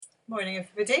Morning,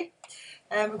 everybody.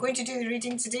 We're going to do the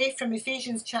reading today from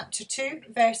Ephesians chapter 2,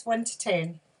 verse 1 to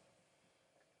 10.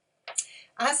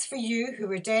 As for you who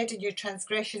were dead in your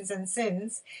transgressions and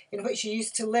sins, in which you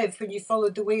used to live when you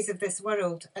followed the ways of this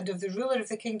world and of the ruler of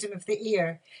the kingdom of the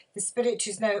air, the spirit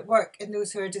who's now at work in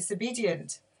those who are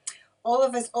disobedient. All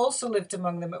of us also lived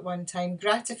among them at one time,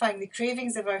 gratifying the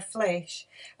cravings of our flesh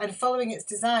and following its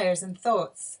desires and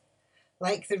thoughts.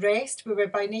 Like the rest, we were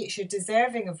by nature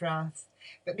deserving of wrath.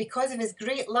 But because of his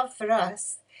great love for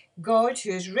us, God,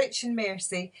 who is rich in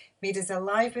mercy, made us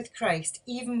alive with Christ,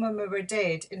 even when we were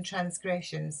dead in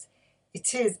transgressions.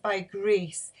 It is by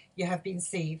grace you have been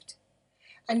saved.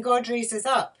 And God raised us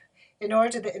up, in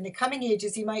order that in the coming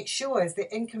ages he might show us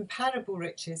the incomparable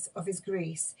riches of his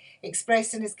grace,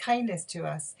 expressed in his kindness to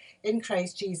us in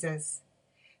Christ Jesus.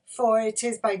 For it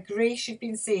is by grace you've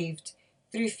been saved,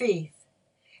 through faith.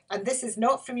 And this is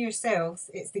not from yourselves,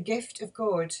 it's the gift of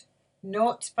God,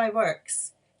 not by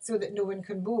works, so that no one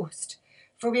can boast.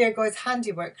 For we are God's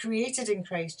handiwork, created in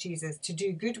Christ Jesus to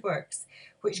do good works,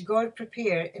 which God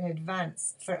prepared in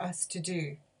advance for us to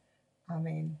do.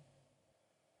 Amen.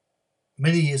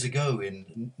 Many years ago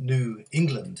in New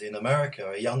England, in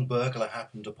America, a young burglar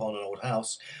happened upon an old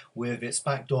house with its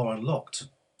back door unlocked.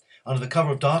 Under the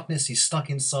cover of darkness, he snuck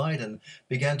inside and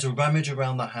began to rummage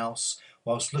around the house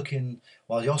while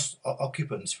the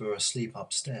occupants were asleep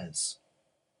upstairs.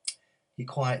 He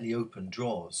quietly opened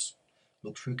drawers,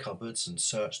 looked through cupboards and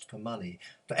searched for money,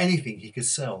 for anything he could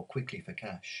sell quickly for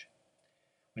cash.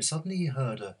 When suddenly he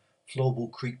heard a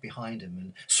floorboard creak behind him,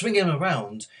 and swinging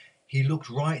around, he looked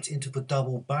right into the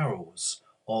double barrels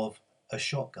of a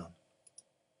shotgun.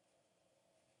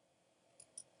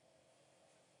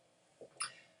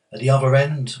 At the other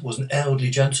end was an elderly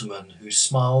gentleman who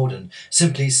smiled and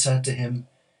simply said to him,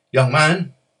 "Young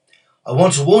man, I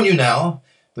want to warn you now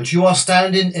that you are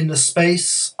standing in the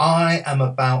space I am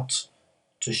about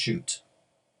to shoot."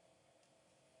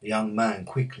 The young man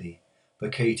quickly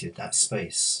vacated that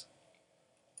space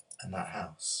and that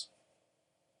house.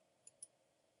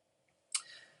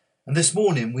 And this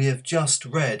morning we have just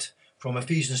read from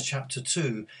Ephesians chapter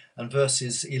 2 and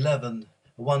verses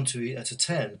 1 to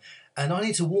 10. And I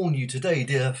need to warn you today,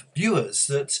 dear viewers,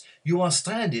 that you are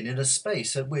standing in a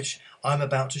space at which I'm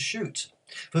about to shoot.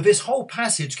 For this whole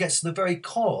passage gets to the very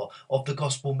core of the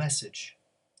gospel message,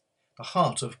 the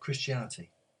heart of Christianity.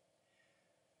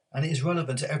 And it is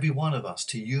relevant to every one of us,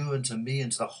 to you and to me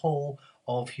and to the whole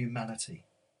of humanity.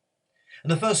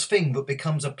 And the first thing that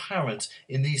becomes apparent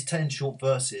in these 10 short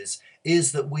verses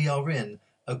is that we are in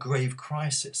a grave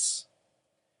crisis.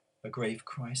 A grave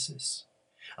crisis.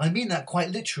 I mean that quite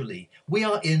literally. We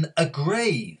are in a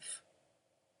grave.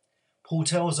 Paul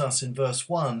tells us in verse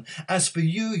 1, "As for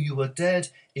you, you were dead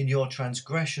in your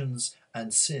transgressions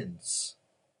and sins."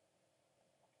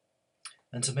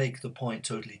 And to make the point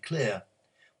totally clear,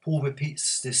 Paul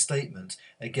repeats this statement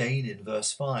again in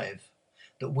verse 5,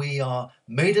 that we are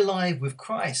made alive with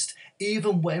Christ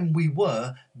even when we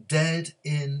were dead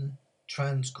in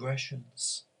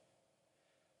transgressions.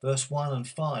 Verse 1 and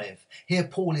 5, here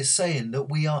Paul is saying that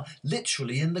we are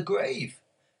literally in the grave.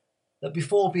 That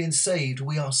before being saved,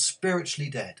 we are spiritually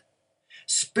dead,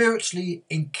 spiritually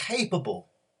incapable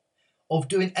of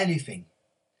doing anything.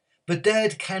 The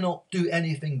dead cannot do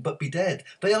anything but be dead.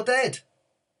 They are dead.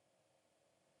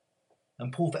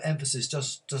 And Paul, for emphasis,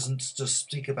 doesn't just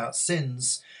speak about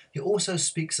sins, he also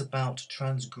speaks about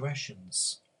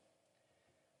transgressions.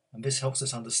 And this helps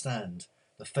us understand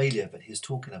the failure that he's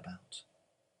talking about.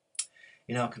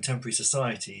 In our contemporary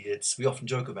society, we often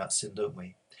joke about sin, don't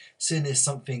we? Sin is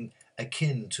something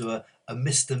akin to a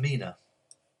misdemeanor.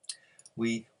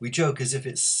 We joke as if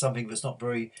it's something that's not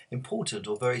very important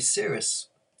or very serious.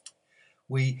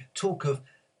 We talk of,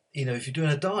 if you're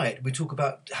doing a diet, we talk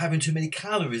about having too many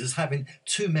calories as having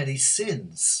too many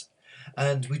sins.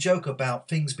 And we joke about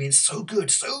things being so good,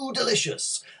 so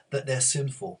delicious, that they're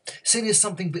sinful. Sin is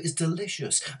something that is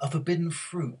delicious, a forbidden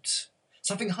fruit,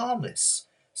 something harmless,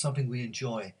 something we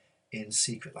enjoy in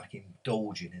secret, like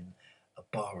indulging in a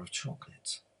bar of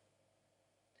chocolate.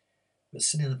 But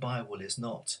sin in the Bible is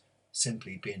not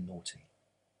simply being naughty.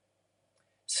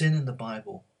 Sin in the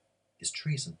Bible is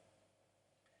treason.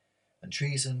 And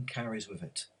treason carries with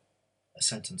it a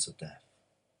sentence of death.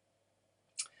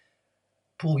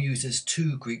 Paul uses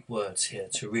 2 Greek words here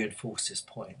to reinforce this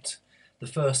point. The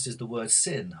first is the word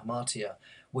sin, hamartia,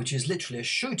 which is literally a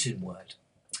shooting word.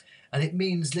 And it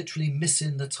means literally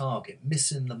missing the target,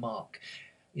 missing the mark.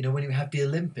 When you have the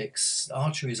Olympics,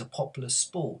 archery is a popular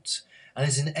sport. And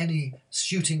as in any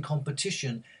shooting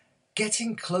competition,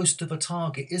 getting close to the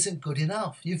target isn't good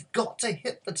enough. You've got to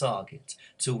hit the target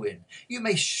to win. You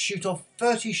may shoot off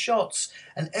 30 shots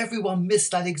and everyone miss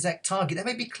that exact target. They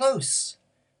may be close,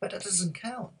 but that doesn't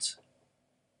count.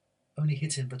 Only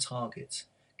hitting the target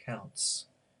counts.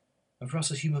 And for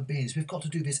us as human beings, we've got to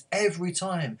do this every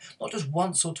time, not just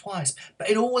once or twice, but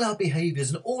in all our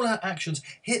behaviours and all our actions,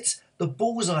 hit the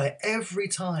bullseye every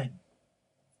time.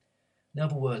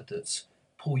 Another word that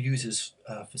Paul uses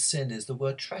for sin is the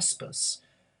word trespass,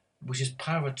 which is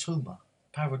paratuma.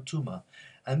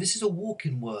 And this is a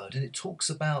walking word, and it talks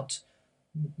about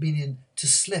meaning to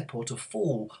slip or to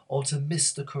fall or to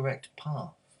miss the correct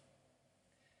path.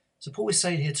 So Paul is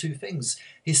saying here two things.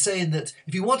 He's saying that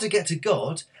if you want to get to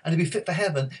God and to be fit for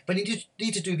heaven, then you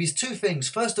need to do these two things.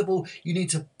 First of all, you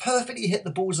need to perfectly hit the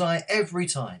bullseye every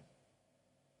time.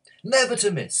 Never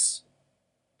to miss.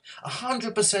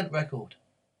 100% record.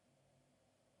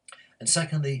 And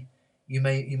secondly, you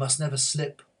must never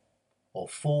slip or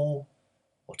fall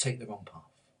or take the wrong path.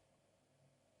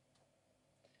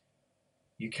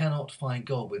 You cannot find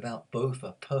God without both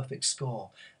a perfect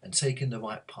score and taking the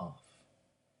right path.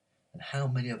 And how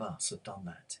many of us have done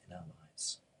that in our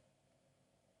lives?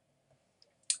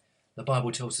 The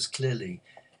Bible tells us clearly,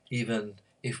 even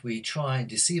if we try and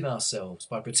deceive ourselves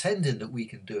by pretending that we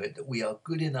can do it, that we are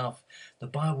good enough, the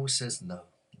Bible says no,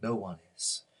 no one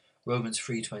is. Romans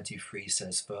 3:23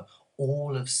 says, for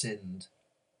all have sinned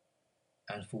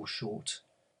and fall short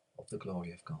of the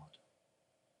glory of God.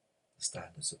 The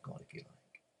standards of God, if you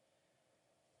like.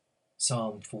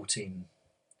 Psalm 14,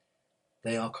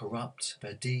 they are corrupt,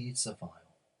 their deeds are vile.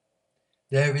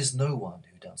 There is no one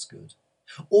who does good.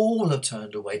 All have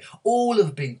turned away, all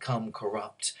have become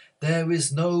corrupt. There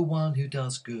is no one who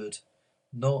does good,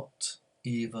 not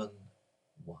even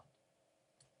one.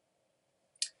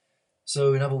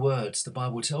 So in other words, the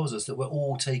Bible tells us that we're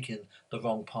all taking the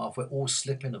wrong path. We're all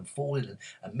slipping and falling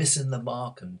and missing the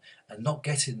mark and not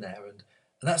getting there. And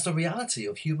that's the reality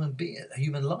of human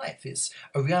life. It's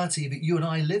a reality that you and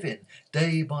I live in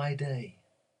day by day.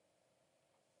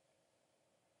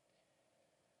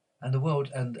 And the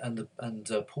world and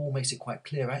Paul makes it quite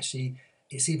clear. Actually,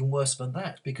 it's even worse than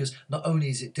that, because not only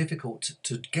is it difficult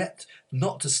to get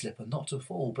not to slip and not to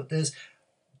fall, but there's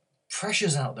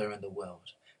pressures out there in the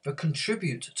world that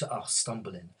contribute to us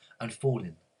stumbling and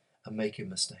falling and making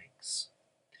mistakes.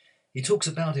 He talks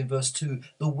about in verse 2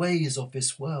 the ways of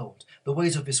this world,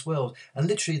 and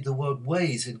literally the word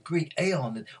ways in Greek,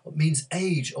 aeon, means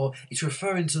age, or it's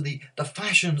referring to the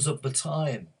fashions of the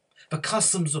time, the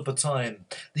customs of the time,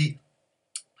 the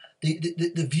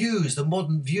views, the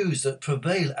modern views that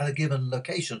prevail at a given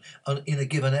location and in a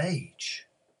given age.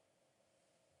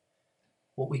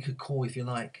 What we could call, if you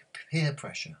like, peer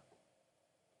pressure.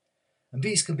 And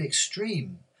these can be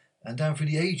extreme, and down through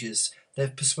the ages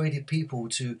they've persuaded people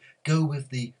to go with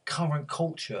the current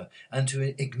culture and to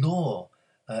ignore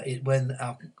it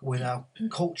when our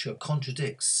culture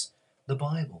contradicts the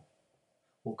Bible,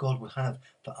 what God would have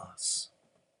for us.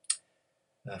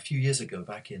 A few years ago,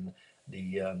 back in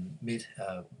the mid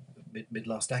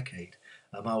last decade,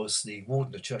 I was the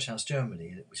warden of Church House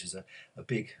Germany, which is a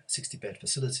big 60-bed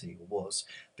facility, or was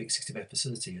a big 60-bed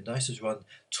facility, and I used to run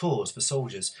tours for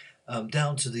soldiers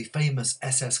down to the famous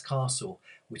SS Castle,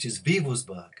 which is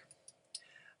Wewelsburg.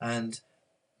 And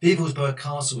Wewelsburg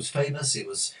Castle was famous. It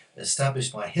was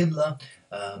established by Himmler,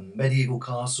 medieval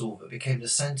castle that became the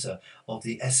centre of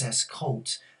the SS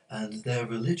cult and their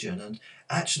religion. And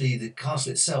actually the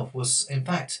castle itself was, in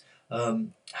fact,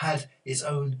 had its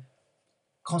own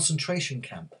concentration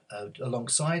camp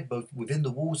alongside, both within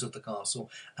the walls of the castle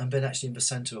and then actually in the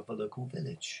centre of the local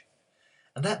village.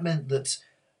 And that meant that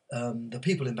the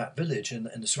people in that village and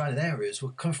the surrounding areas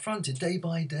were confronted day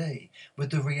by day with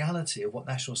the reality of what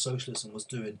National Socialism was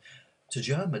doing to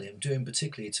Germany, and doing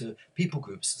particularly to people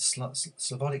groups, the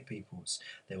Slavonic peoples.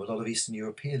 There were a lot of Eastern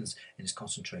Europeans in this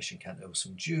concentration camp. There were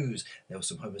some Jews, there were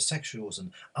some homosexuals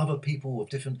and other people of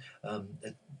different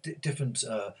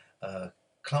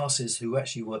classes who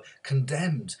actually were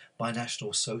condemned by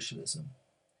National Socialism.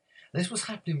 And this was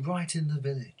happening right in the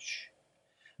village.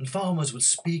 And farmers would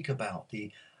speak about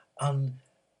the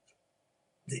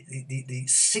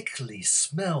sickly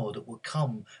smell that would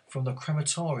come from the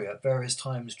crematoria at various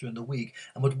times during the week,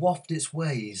 and would waft its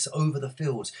ways over the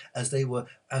fields as they were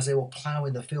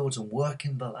ploughing the fields and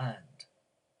working the land.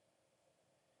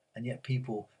 And yet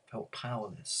people felt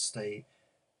powerless. They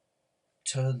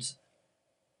turned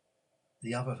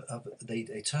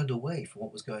they turned away from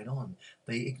what was going on.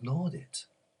 They ignored it.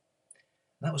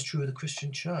 And that was true of the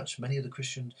Christian church. Many of the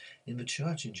Christians in the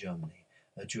church in Germany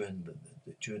during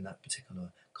that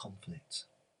particular conflict.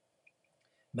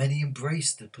 Many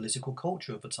embraced the political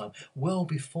culture of the time, well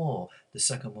before the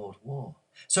Second World War.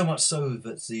 So much so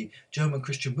that the German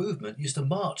Christian movement used to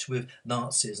march with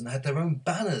Nazis and had their own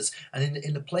banners. And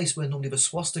in the place where normally the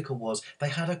swastika was, they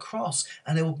had a cross.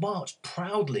 And they would march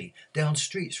proudly down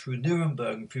streets through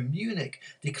Nuremberg and through Munich,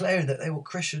 declaring that they were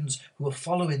Christians who were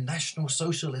following National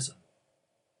Socialism.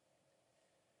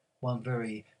 One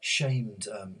very shamed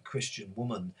Christian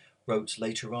woman wrote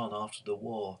later on after the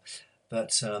war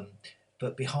that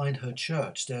but behind her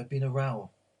church there had been a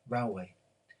railway,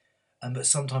 and that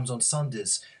sometimes on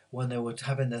Sundays when they were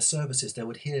having their services they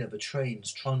would hear the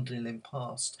trains trundling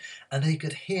past, and they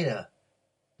could hear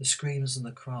the screams and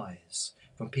the cries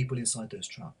from people inside those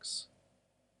trucks.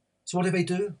 So what did they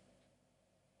do?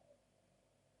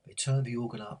 They turned the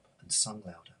organ up and sung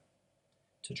louder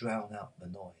to drown out the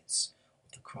noise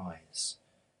of the cries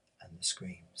and the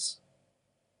screams.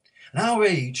 And our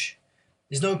age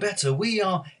is no better. We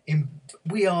are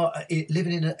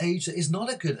living in an age that is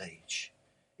not a good age.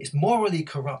 It's morally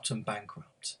corrupt and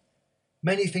bankrupt.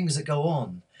 Many things that go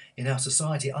on in our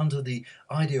society under the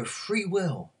idea of free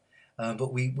will,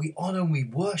 but we honour and we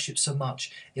worship so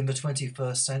much in the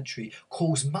 21st century,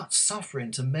 cause much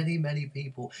suffering to many, many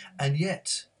people, and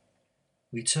yet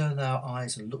we turn our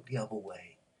eyes and look the other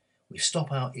way. We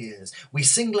stop our ears. We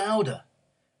sing louder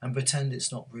and pretend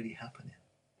it's not really happening.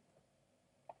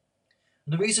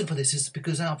 And the reason for this is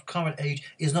because our current age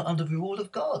is not under the rule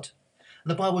of God. And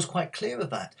the Bible is quite clear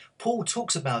of that. Paul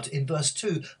talks about in verse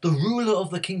 2, the ruler of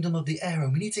the kingdom of the air.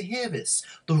 And we need to hear this.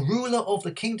 The ruler of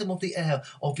the kingdom of the air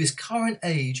of this current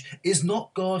age is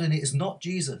not God and it is not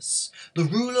Jesus. The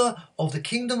ruler of the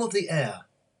kingdom of the air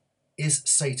is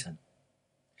Satan.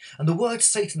 And the word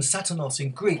Satan, Satanos in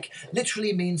Greek,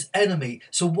 literally means enemy.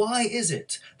 So why is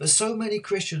it that so many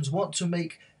Christians want to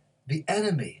make the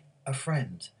enemy a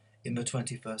friend in the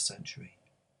 21st century?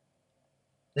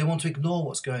 They want to ignore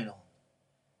what's going on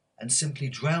and simply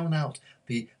drown out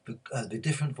the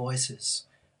different voices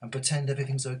and pretend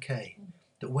everything's okay,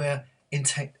 that we're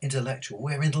intellectual,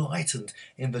 we're enlightened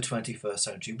in the 21st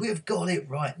century. We've got it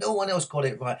right. No one else got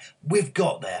it right. We've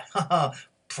got there.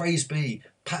 Praise be.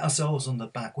 Pat ourselves on the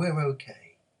back. We're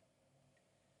okay.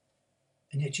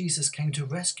 And yet Jesus came to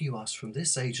rescue us from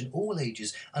this age and all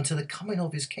ages until the coming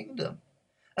of his kingdom.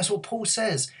 That's what Paul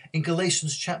says in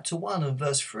Galatians chapter 1 and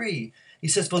verse 3. He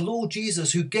says, the Lord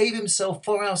Jesus, who gave himself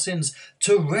for our sins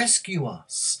to rescue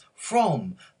us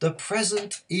from the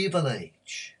present evil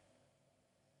age,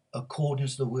 according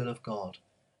to the will of God,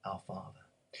 our Father.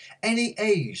 Any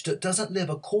age that doesn't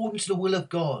live according to the will of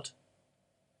God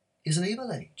is an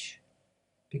evil age,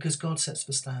 because God sets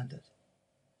the standard.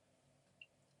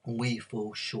 And we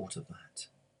fall short of that.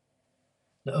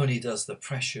 Not only does the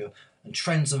pressure and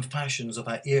trends and fashions of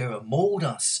our era mould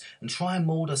us and try and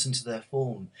mould us into their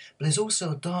form, but there's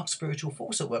also a dark spiritual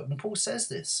force at work. When Paul says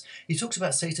this, he talks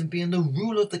about Satan being the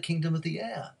ruler of the kingdom of the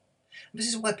air. This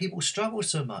is why people struggle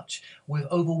so much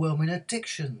with overwhelming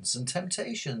addictions and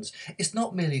temptations. It's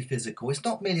not merely physical. It's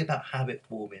not merely about habit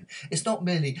forming. It's not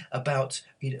merely about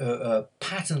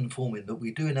pattern forming that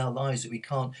we do in our lives that we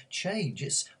can't change.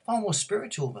 It's far more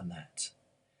spiritual than that.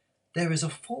 There is a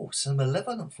force, a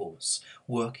malevolent force,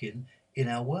 working in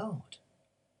our world.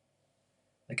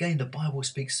 Again, the Bible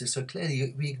speaks this so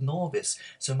clearly. We ignore this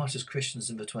so much as Christians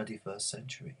in the 21st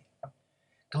century.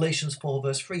 Galatians 4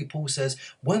 verse 3, Paul says,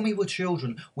 when we were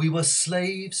children, we were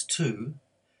slaves to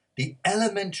the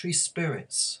elementary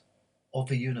spirits of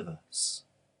the universe.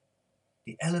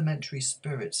 The elementary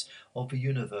spirits of the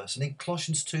universe. And in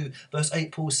Colossians 2 verse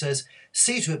 8, Paul says,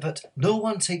 see to it that no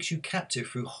one takes you captive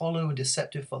through hollow and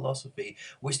deceptive philosophy,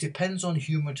 which depends on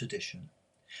human tradition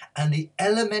and the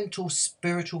elemental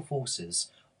spiritual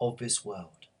forces of this world.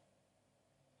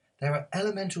 There are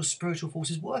elemental spiritual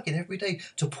forces working every day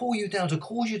to pull you down, to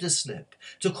cause you to slip,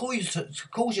 to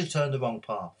cause you to turn the wrong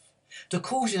path, to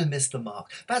cause you to miss the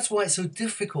mark. That's why it's so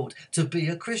difficult to be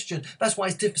a Christian. That's why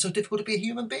it's so difficult to be a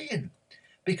human being.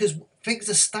 Because things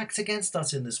are stacked against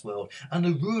us in this world. And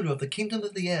the ruler of the kingdom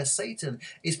of the air, Satan,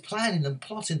 is planning and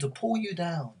plotting to pull you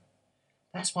down.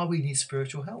 That's why we need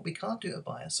spiritual help. We can't do it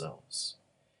by ourselves.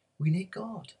 We need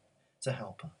God to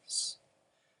help us.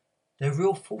 There are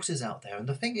real forces out there. And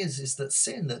the thing is that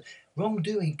sin, that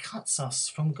wrongdoing cuts us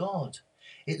from God.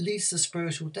 It leads to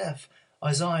spiritual death.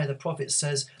 Isaiah the prophet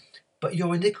says, but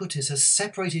your iniquities have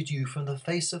separated you from the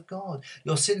face of God.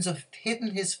 Your sins have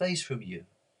hidden his face from you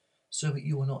so that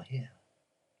you will not hear.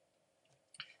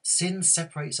 Sin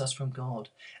separates us from God.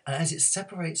 And as it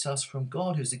separates us from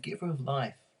God, who is the giver of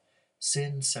life,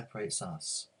 sin separates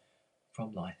us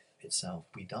from life itself.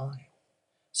 We die.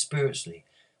 Spiritually,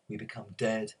 we become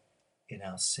dead in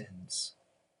our sins.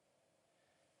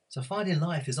 So finding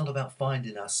life is not about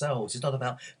finding ourselves. It's not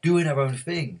about doing our own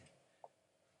thing.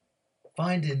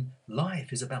 Finding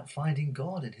life is about finding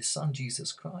God and his Son,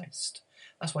 Jesus Christ.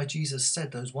 That's why Jesus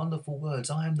said those wonderful words,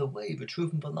 I am the way, the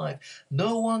truth, and the life.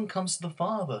 No one comes to the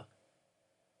Father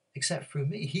except through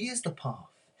me. He is the path.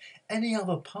 Any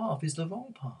other path is the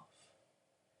wrong path.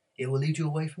 It will lead you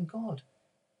away from God.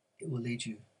 It will lead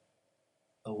you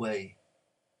away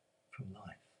from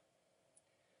life.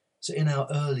 So in our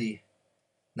early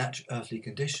natural earthly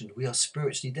condition, we are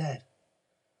spiritually dead,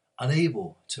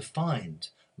 unable to find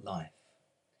life.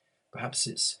 Perhaps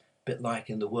it's a bit like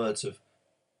in the words of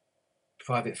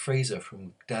Private Fraser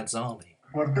from Dad's Army.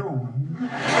 We're doomed.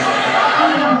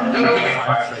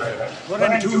 We're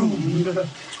entombed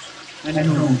and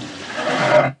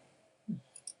doomed.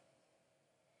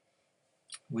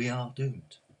 We are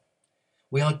doomed.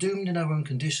 We are doomed in our own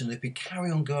condition. If we carry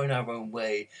on going our own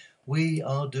way, we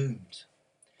are doomed.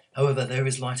 However, there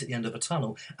is light at the end of a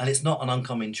tunnel, and it's not an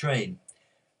oncoming train,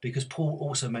 because Paul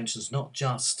also mentions not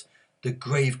just the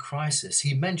grave crisis.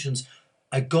 He mentions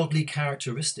a godly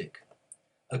characteristic.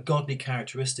 A godly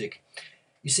characteristic.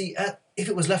 You see, if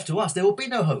it was left to us, there would be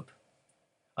no hope.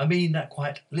 I mean that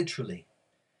quite literally.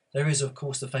 There is, of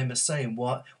course, the famous saying,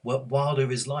 while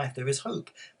there is life, there is hope.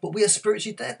 But we are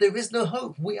spiritually dead. There is no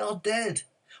hope. We are dead.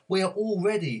 We are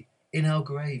already in our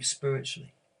grave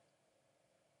spiritually.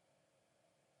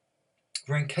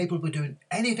 We're incapable of doing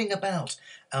anything about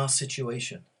our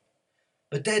situation.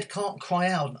 The dead can't cry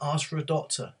out and ask for a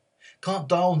doctor. Can't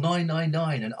dial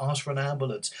 999 and ask for an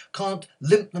ambulance. Can't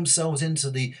limp themselves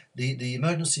into the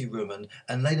emergency room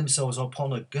and lay themselves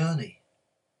upon a gurney.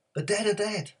 The dead are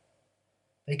dead.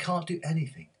 They can't do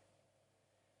anything.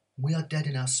 We are dead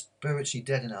in our spiritually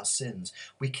dead in our sins.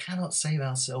 We cannot save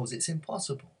ourselves. It's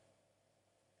impossible.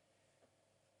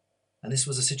 And this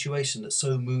was a situation that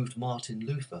so moved Martin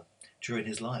Luther during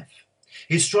his life.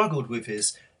 He struggled with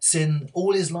his sin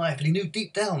all his life, and he knew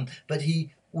deep down that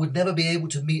he would never be able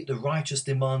to meet the righteous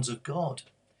demands of God.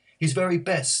 His very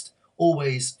best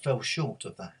always fell short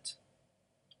of that.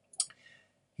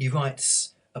 He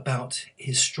writes about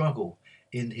his struggle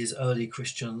in his early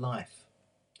Christian life.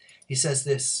 He says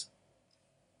this,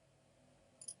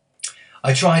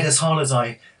 I tried as hard as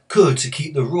I could to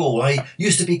keep the rule. I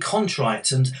used to be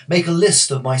contrite and make a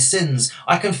list of my sins.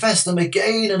 I confessed them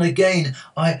again and again.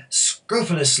 I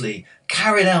scrupulously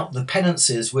carried out the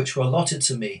penances which were allotted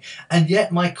to me, and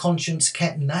yet my conscience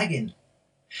kept nagging.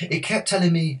 It kept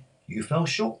telling me, you fell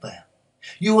short there.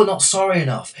 You were not sorry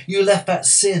enough. You left that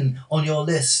sin on your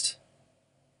list.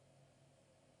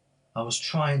 I was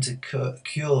trying to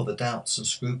cure the doubts and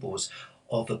scruples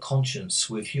of the conscience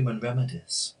with human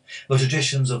remedies, the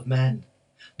traditions of men.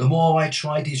 The more I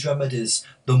tried these remedies,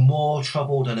 the more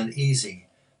troubled and uneasy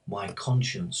my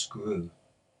conscience grew.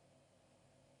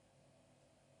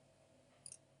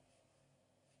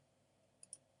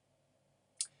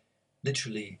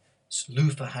 Literally,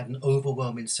 Luther had an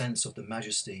overwhelming sense of the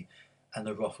majesty and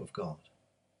the wrath of God.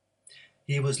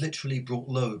 He was literally brought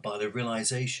low by the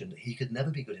realization that he could never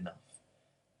be good enough,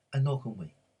 and nor can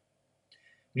we.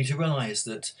 We need to realize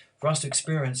that for us to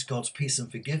experience God's peace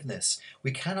and forgiveness,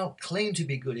 we cannot claim to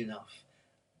be good enough.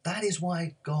 That is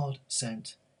why God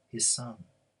sent his Son.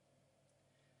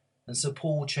 And so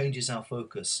Paul changes our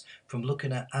focus from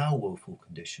looking at our woeful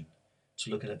condition to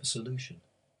looking at the solution.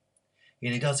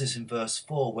 And he does this in verse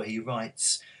 4 where he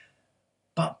writes,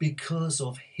 but because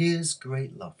of his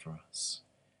great love for us,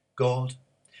 God,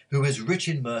 who is rich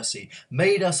in mercy,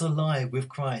 made us alive with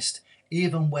Christ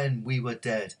even when we were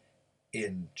dead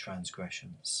in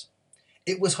transgressions.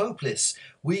 It was hopeless.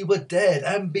 We were dead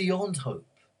and beyond hope.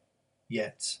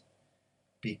 Yet,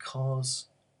 because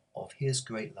of his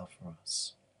great love for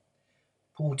us,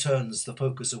 Paul turns the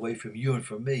focus away from you and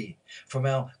from me, from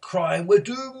our crying, we're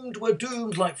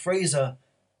doomed, like Fraser.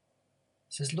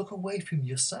 He says, look away from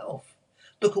yourself.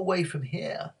 Look away from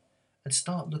here and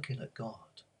start looking at God.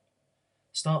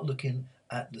 Start looking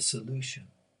at the solution.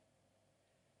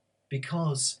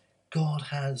 Because God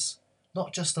has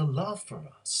not just a love for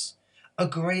us, a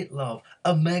great love,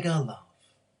 a mega love.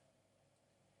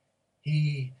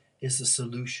 He is the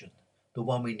solution, the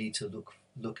one we need to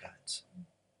look at.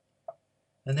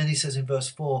 And then he says in verse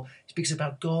 4, he speaks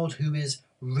about God who is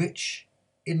rich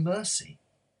in mercy.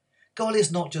 God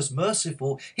is not just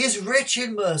merciful, he is rich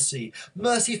in mercy.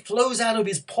 Mercy flows out of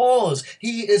his pores.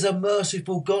 He is a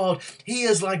merciful God. He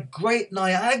is like great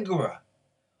Niagara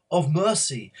of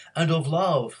mercy and of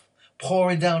love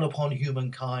pouring down upon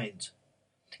humankind.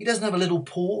 He doesn't have a little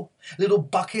pool, little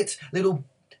bucket, little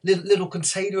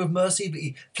container of mercy that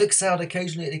he flicks out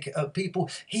occasionally at people.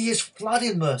 He is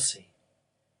flooding mercy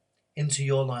into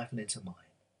your life and into mine.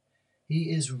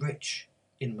 He is rich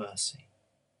in mercy.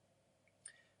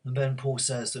 And then Paul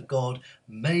says that God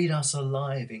made us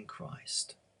alive in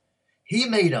Christ. He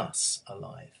made us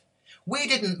alive. We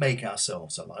didn't make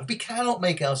ourselves alive. We cannot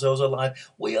make ourselves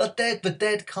alive. We are dead. The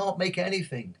dead can't make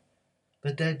anything.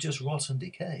 The dead just rot and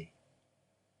decay.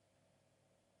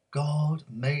 God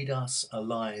made us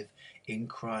alive in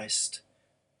Christ.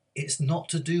 It's not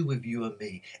to do with you and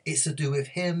me. It's to do with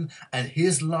him and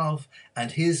his love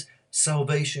and his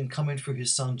salvation coming through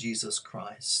his son Jesus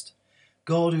Christ.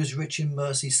 God, who is rich in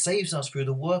mercy, saves us through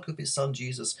the work of his son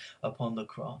Jesus upon the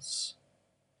cross.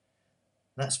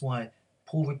 That's why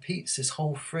Paul repeats this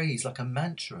whole phrase like a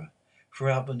mantra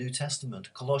throughout the New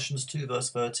Testament. Colossians 2 verse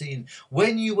 13.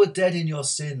 When you were dead in your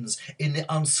sins, in the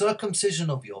uncircumcision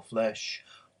of your flesh,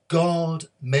 God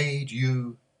made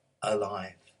you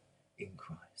alive in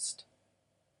Christ.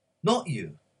 Not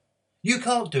you. You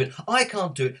can't do it. I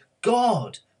can't do it.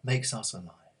 God makes us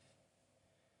alive.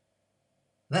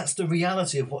 That's the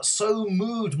reality of what so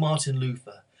moved Martin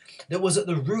Luther, that was at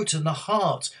the root and the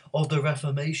heart of the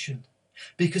Reformation.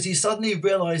 Because he suddenly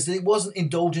realised that it wasn't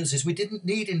indulgences. We didn't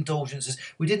need indulgences.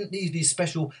 We didn't need these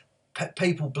special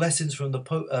papal blessings from the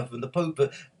Pope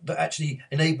that actually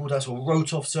enabled us or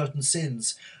wrote off certain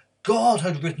sins. God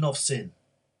had written off sin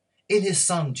in his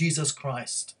Son, Jesus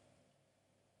Christ.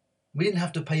 We didn't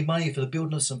have to pay money for the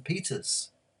building of St.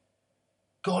 Peter's.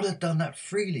 God had done that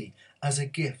freely as a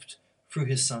gift through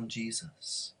his Son,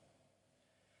 Jesus.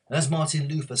 And as Martin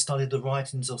Luther studied the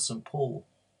writings of St. Paul,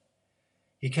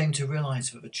 he came to realise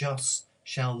that the just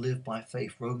shall live by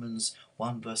faith. Romans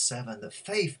 1 verse 7. That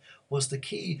faith was the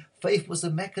key. Faith was the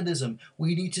mechanism.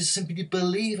 We need to simply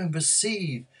believe and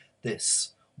receive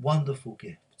this wonderful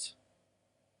gift.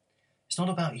 It's not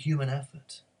about human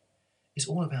effort. It's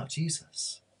all about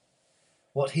Jesus.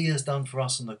 What he has done for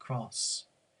us on the cross.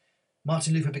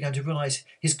 Martin Luther began to realise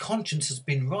his conscience has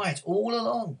been right all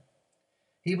along.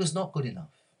 He was not good enough.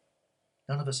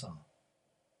 None of us are.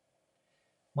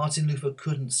 Martin Luther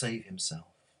couldn't save himself.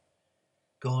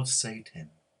 God saved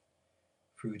him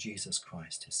through Jesus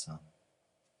Christ, his Son.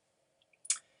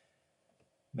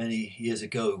 Many years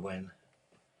ago, when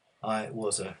I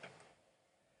was a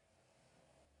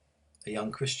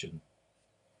young Christian,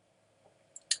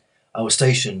 I was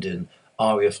stationed in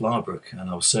RAF Larbrook, and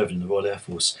I was serving in the Royal Air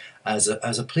Force as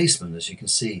a policeman, as you can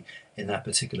see in that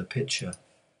particular picture.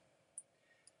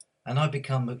 And I'd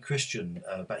become a Christian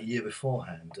about a year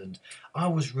beforehand, and I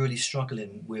was really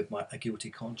struggling with a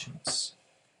guilty conscience.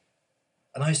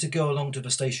 And I used to go along to the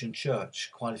station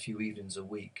church quite a few evenings a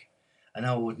week, and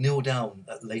I would kneel down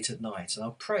late at night, and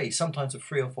I'd pray, sometimes for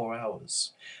 3 or 4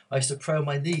 hours. I used to pray on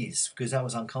my knees because that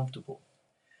was uncomfortable.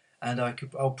 And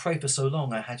I'll pray for so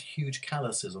long, I had huge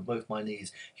calluses on both my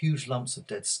knees, huge lumps of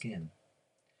dead skin.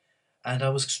 And I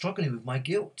was struggling with my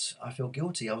guilt. I felt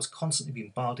guilty. I was constantly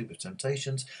being bombarded with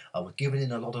temptations. I was giving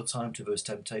in a lot of time to those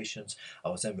temptations. I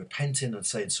was then repenting and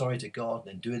saying sorry to God and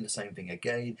then doing the same thing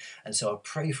again. And so I'd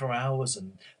pray for hours,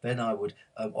 and then I would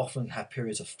often have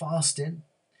periods of fasting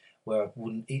where I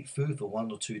wouldn't eat food for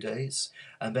 1 or 2 days.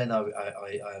 And then I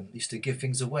used to give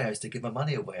things away. I used to give my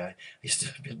money away. I used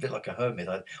to be a bit like a hermit.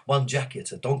 I had one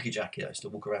jacket, a donkey jacket. I used to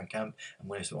walk around camp, and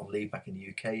when I was on leave back in the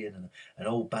UK, in an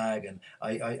old bag, and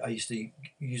I used to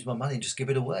use my money and just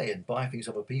give it away and buy things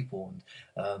other people.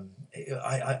 And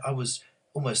I was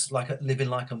almost like living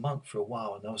like a monk for a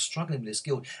while, and I was struggling with this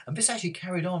guilt. And this actually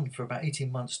carried on for about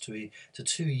 18 months to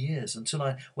 2 years, until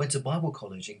I went to Bible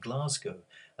college in Glasgow,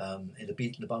 in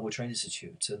the Bible Training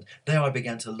Institute, and there I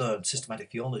began to learn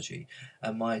systematic theology,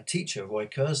 and my teacher, Roy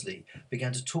Kersley,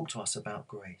 began to talk to us about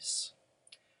grace.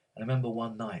 And I remember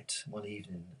one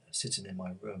evening, sitting in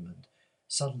my room, and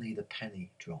suddenly the penny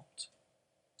dropped.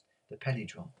 The penny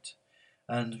dropped.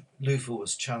 And Luther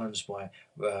was challenged by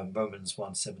Romans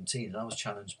 1:17, and I was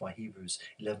challenged by Hebrews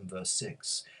 11 verse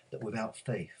 6, that without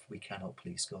faith we cannot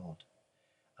please God.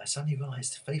 I suddenly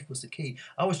realised faith was the key.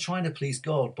 I was trying to please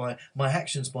God by my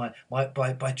actions, by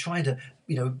trying to,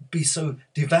 be so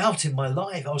devout in my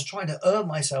life. I was trying to earn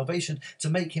my salvation to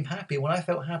make him happy. When I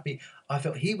felt happy, I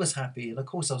felt he was happy. And of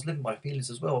course I was living my feelings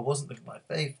as well. I wasn't living my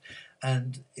faith.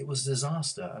 And it was a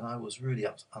disaster, and I was really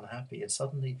unhappy. And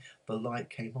suddenly the light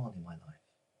came on in my life.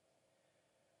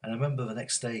 And I remember the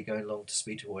next day going along to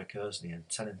speak to Roy Kersley and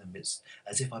telling them it's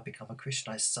as if I'd become a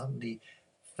Christian. I suddenly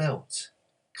felt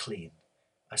clean.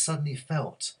 I suddenly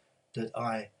felt that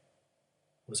I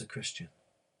was a Christian.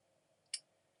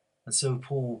 And so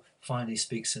Paul finally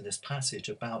speaks in this passage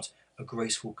about a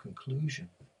graceful conclusion.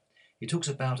 He talks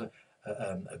about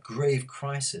a grave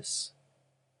crisis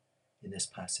in this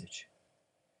passage.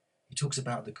 He talks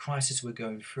about the crisis we're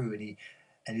going through, and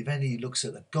And then he looks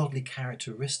at the godly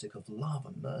characteristic of love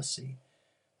and mercy.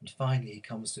 And finally, he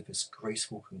comes to this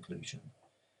graceful conclusion.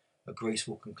 A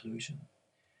graceful conclusion.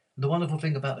 And the wonderful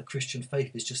thing about the Christian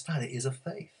faith is just that, it is a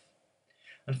faith.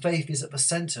 And faith is at the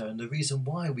centre and the reason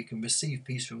why we can receive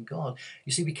peace from God.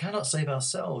 You see, we cannot save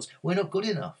ourselves. We're not good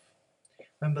enough.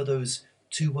 Remember those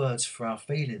two words for our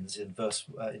failings in verse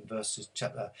 1,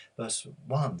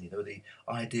 the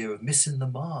idea of missing the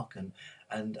mark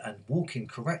and walking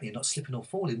correctly, not slipping or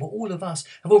falling. Well, all of us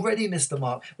have already missed the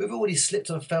mark. We've already slipped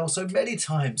and fell so many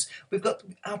times. We've got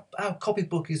our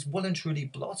copybook is well and truly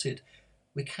blotted.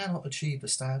 We cannot achieve the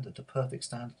standard, the perfect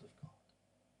standard of God.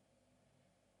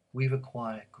 We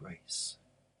require grace.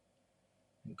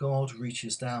 And God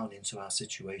reaches down into our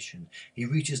situation. He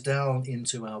reaches down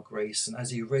into our grace. And as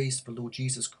he raised the Lord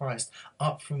Jesus Christ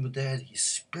up from the dead, he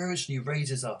spiritually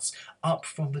raises us up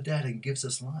from the dead and gives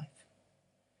us life.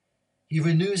 He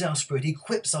renews our spirit. He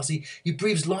equips us. He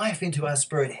breathes life into our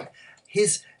spirit.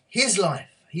 His life,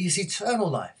 his eternal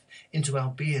life into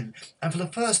our being. And for the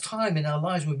first time in our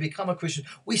lives, when we become a Christian,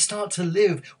 we start to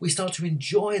live. We start to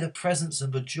enjoy the presence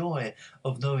and the joy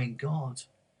of knowing God.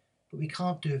 But we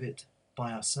can't do it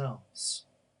by ourselves.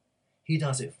 He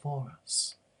does it for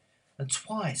us. And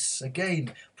twice,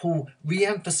 again, Paul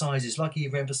re-emphasizes, like he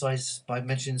re-emphasizes by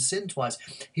mentioning sin twice,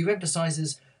 he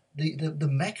re-emphasizes the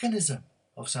mechanism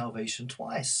of salvation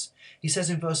twice. He says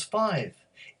in verse 5,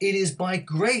 it is by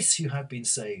grace you have been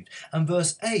saved. And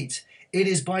verse 8, it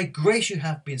is by grace you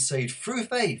have been saved through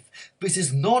faith. This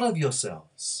is not of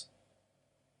yourselves.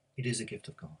 It is a gift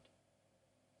of God.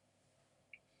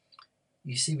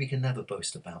 You see, we can never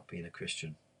boast about being a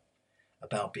Christian,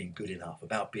 about being good enough,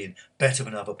 about being better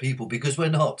than other people, because we're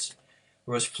not.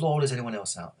 We're as flawed as anyone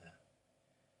else out there.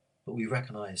 But we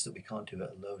recognise that we can't do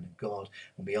it alone in God,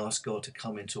 and we ask God to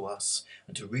come into us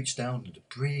and to reach down and to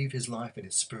breathe his life and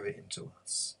his spirit into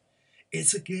us.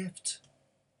 It's a gift.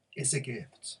 It's a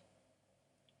gift.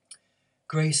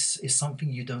 Grace is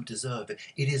something you don't deserve. It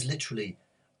is literally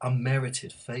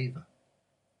unmerited favour.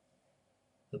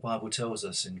 The Bible tells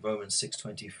us in Romans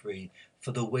 6:23,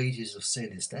 for the wages of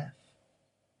sin is death,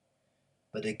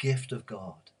 but the gift of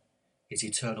God is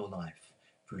eternal life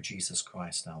through Jesus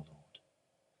Christ our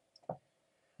Lord.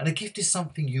 And a gift is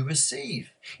something you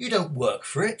receive. You don't work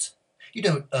for it. You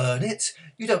don't earn it.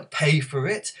 You don't pay for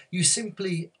it. You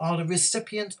simply are the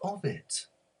recipient of it.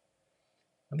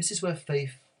 And this is where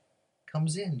faith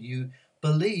comes in. You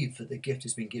believe that the gift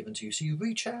has been given to you, so you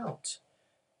reach out.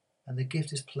 And the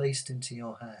gift is placed into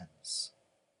your hands.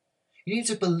 You need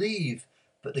to believe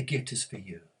that the gift is for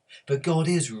you, that God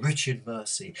is rich in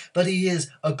mercy, that he is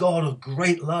a God of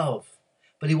great love,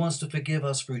 but he wants to forgive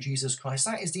us through Jesus Christ.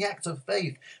 That is the act of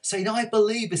faith, saying, I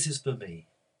believe this is for me.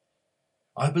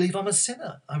 I believe I'm a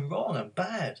sinner, I'm wrong, I'm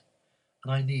bad,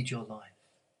 and I need your life.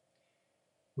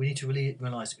 We need to really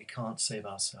realise that we can't save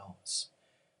ourselves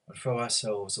and throw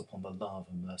ourselves upon the love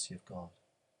and mercy of God.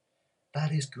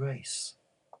 That is grace.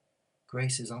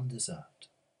 Grace is undeserved.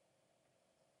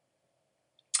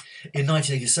 In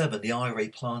 1987, the IRA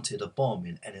planted a bomb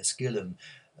in Enniskillen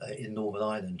in Northern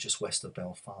Ireland, just west of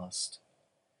Belfast.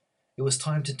 It was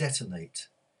time to detonate,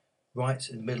 right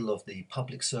in the middle of the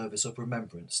public service of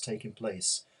remembrance taking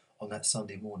place on that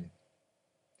Sunday morning.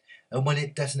 And when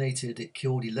it detonated, it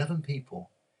killed 11 people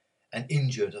and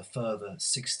injured a further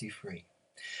 63.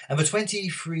 And the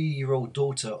 23-year-old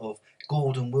daughter of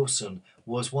Gordon Wilson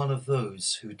was one of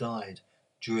those who died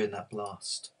during that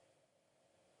blast.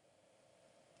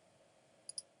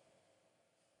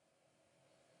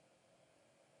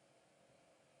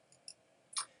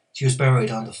 She was buried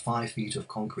under 5 feet of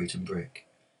concrete and brick.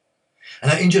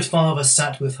 And her injured father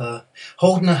sat with her,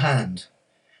 holding her hand.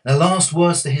 And her last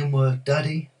words to him were,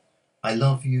 Daddy, I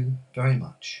love you very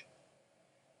much.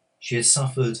 She had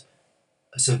suffered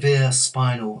a severe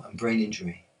spinal and brain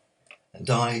injury and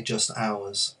died just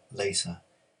hours later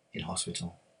in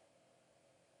hospital.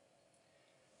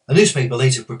 A newspaper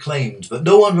later proclaimed that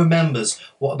no one remembers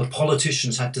what the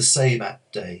politicians had to say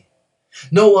that day.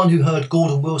 No one who heard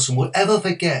Gordon Wilson will ever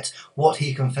forget what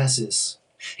he confesses.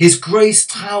 His grace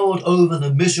towered over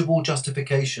the miserable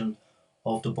justification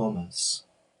of the bombers.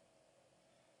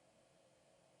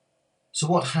 So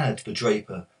what had the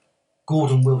draper,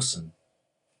 Gordon Wilson,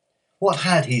 what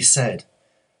had he said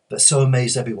that so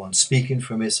amazed everyone, speaking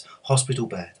from his hospital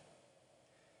bed?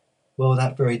 Well,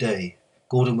 that very day,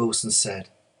 Gordon Wilson said,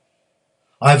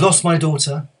 I have lost my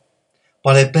daughter,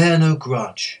 but I bear no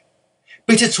grudge.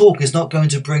 Bitter talk is not going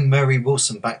to bring Mary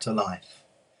Wilson back to life.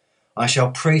 I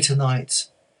shall pray tonight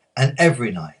and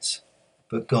every night,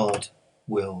 but God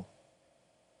will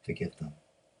forgive them.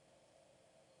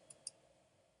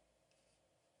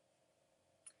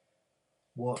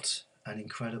 What an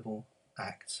incredible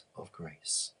act of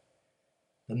grace.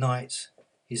 The night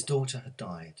his daughter had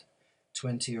died,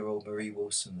 20-year-old Marie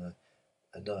Wilson,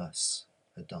 a nurse,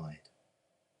 had died.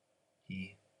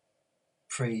 He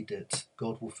prayed that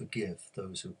God will forgive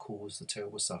those who caused the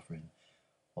terrible suffering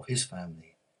of his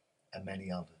family and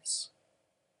many others.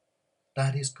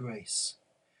 That is grace.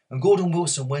 And Gordon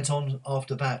Wilson went on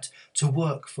after that to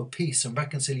work for peace and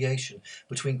reconciliation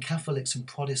between Catholics and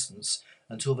Protestants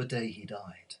until the day he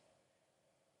died.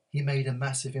 He made a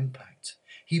massive impact.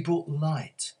 He brought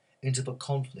light into the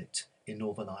conflict in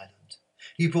Northern Ireland.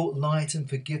 He brought light and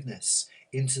forgiveness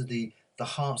into the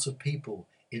hearts of people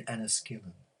in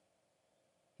Enniskillen.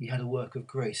 He had a work of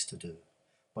grace to do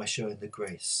by showing the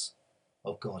grace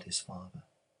of God his Father.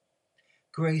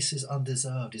 Grace is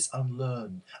undeserved, it's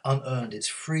unearned, it's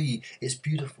free, it's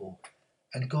beautiful,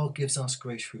 and God gives us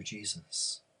grace through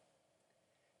Jesus.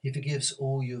 He forgives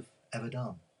all you've ever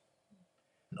done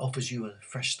and offers you a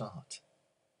fresh start.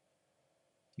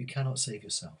 You cannot save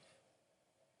yourself.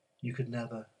 You could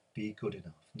never be good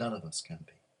enough. None of us can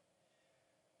be.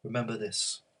 Remember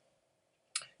this.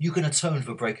 You can atone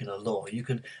for breaking a law. You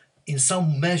can, in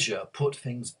some measure, put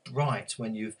things right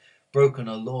when you've broken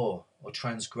a law or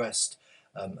transgressed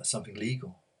something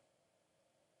legal.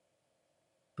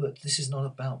 But this is not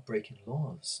about breaking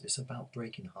laws. It's about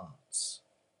breaking hearts.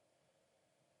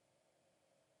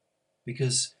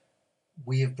 Because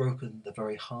we have broken the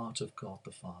very heart of God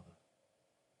the Father.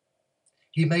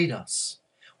 He made us.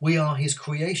 We are his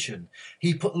creation.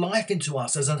 He put life into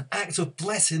us as an act of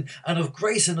blessing and of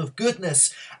grace and of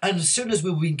goodness. And as soon as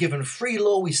we were being given free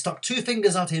law, we stuck two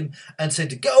fingers at him and said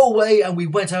to go away, and we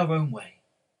went our own way.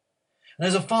 And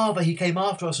as a father, he came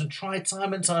after us and tried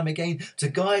time and time again to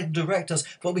guide and direct us,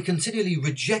 but we continually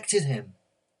rejected him.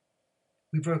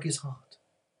 We broke his heart.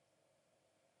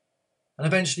 And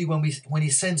eventually when he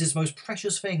sends his most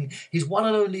precious thing, his one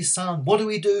and only son, what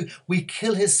do? We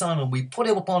kill his son and we put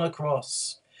him upon a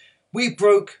cross. We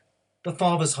broke the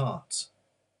Father's heart.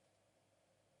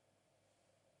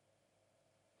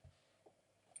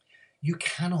 You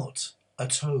cannot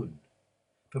atone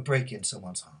for breaking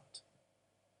someone's heart.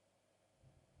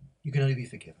 You can only be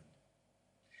forgiven.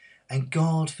 And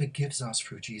God forgives us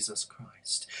through Jesus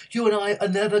Christ. You and I are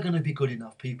never going to be good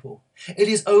enough people. It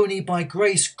is only by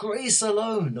grace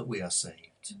alone, that we are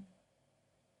saved.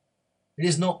 It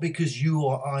is not because you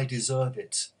or I deserve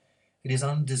it. It is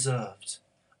undeserved,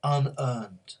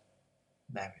 unearned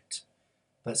merit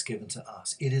that's given to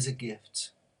us. It is a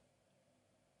gift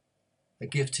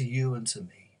to you and to me.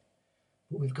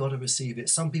 But we've got to receive it.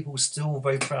 Some people still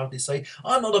very proudly say,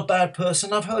 I'm not a bad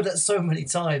person. I've heard that so many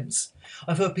times.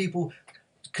 I've heard people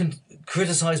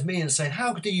criticize me and say,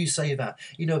 how do you say that?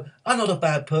 I'm not a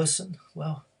bad person.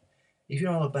 Well, if you're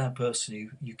not a bad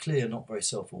person, you clearly are not very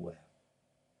self-aware.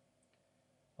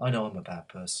 I know I'm a bad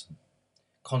person.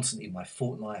 Constantly my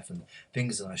thought life and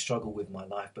things that I struggle with in my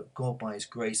life, but God by his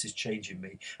grace is changing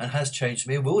me and has changed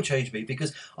me and will change me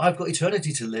because I've got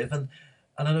eternity to live, and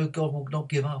I know God will not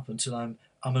give up until I'm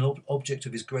an object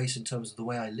of his grace in terms of the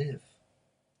way I live.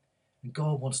 And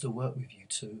God wants to work with you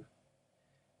too.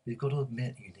 You've got to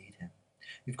admit you need him.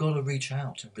 You've got to reach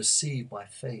out and receive by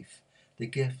faith the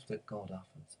gift that God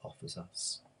offers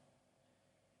us.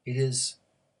 It is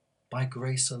by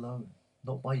grace alone,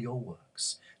 not by your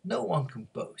works. No one can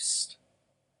boast.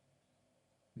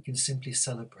 We can simply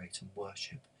celebrate and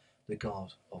worship the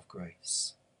God of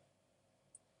grace.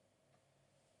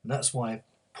 And that's why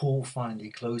Paul finally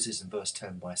closes in verse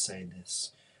 10 by saying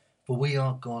this. For we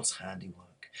are God's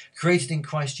handiwork, created in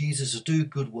Christ Jesus to do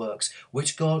good works,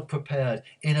 which God prepared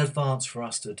in advance for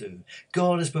us to do.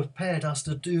 God has prepared us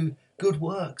to do good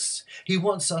works. He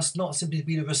wants us not simply to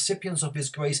be the recipients of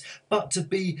his grace, but to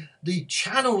be the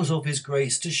channels of his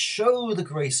grace, to show the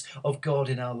grace of God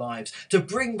in our lives, to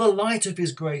bring the light of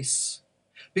his grace,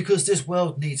 because this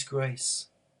world needs grace.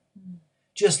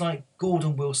 Just like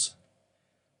Gordon Wilson,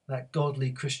 that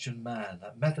godly Christian man,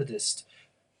 that Methodist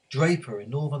draper in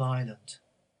Northern Ireland,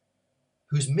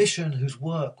 whose mission, whose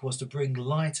work was to bring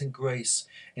light and grace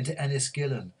into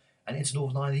Enniskillen and into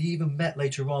Northern Ireland. He even met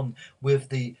later on with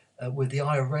the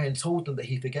IRA and told them that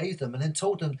he forgave them, and then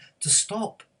told them to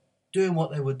stop doing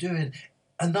what they were doing.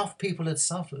 Enough people had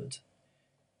suffered.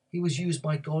 He was used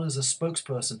by God as a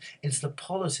spokesperson into the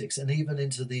politics and even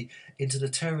into the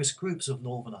terrorist groups of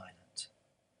Northern Ireland,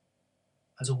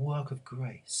 as a work of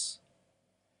grace.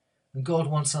 And God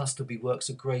wants us to be works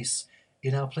of grace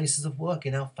in our places of work,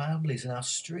 in our families, in our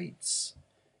streets.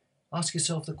 Ask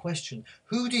yourself the question,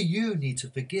 who do you need to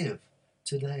forgive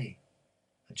today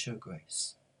and show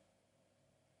grace?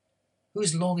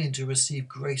 Who's longing to receive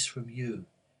grace from you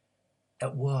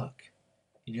at work,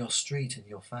 in your street, in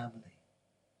your family?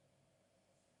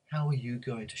 How are you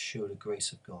going to show the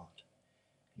grace of God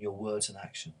in your words and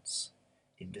actions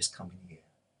in this coming year?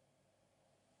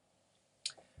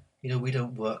 You know, we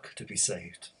don't work to be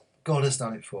saved. God has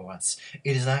done it for us.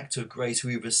 It is an act of grace.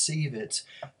 We receive it,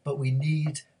 but we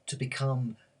need to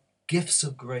become gifts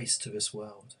of grace to this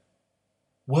world.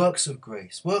 Works of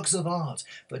grace, works of art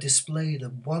that display the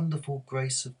wonderful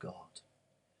grace of God.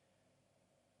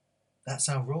 That's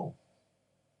our role.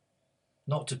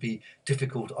 Not to be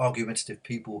difficult, argumentative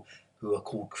people who are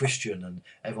called Christian and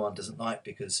everyone doesn't like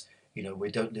because, you know,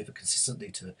 we don't live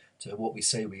consistently to what we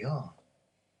say we are.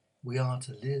 We are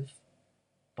to live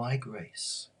by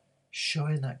grace,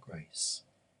 showing that grace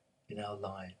in our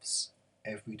lives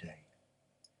every day.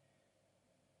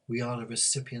 We are the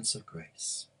recipients of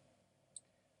grace.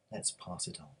 Let's pass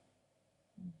it on.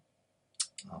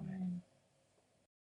 Amen.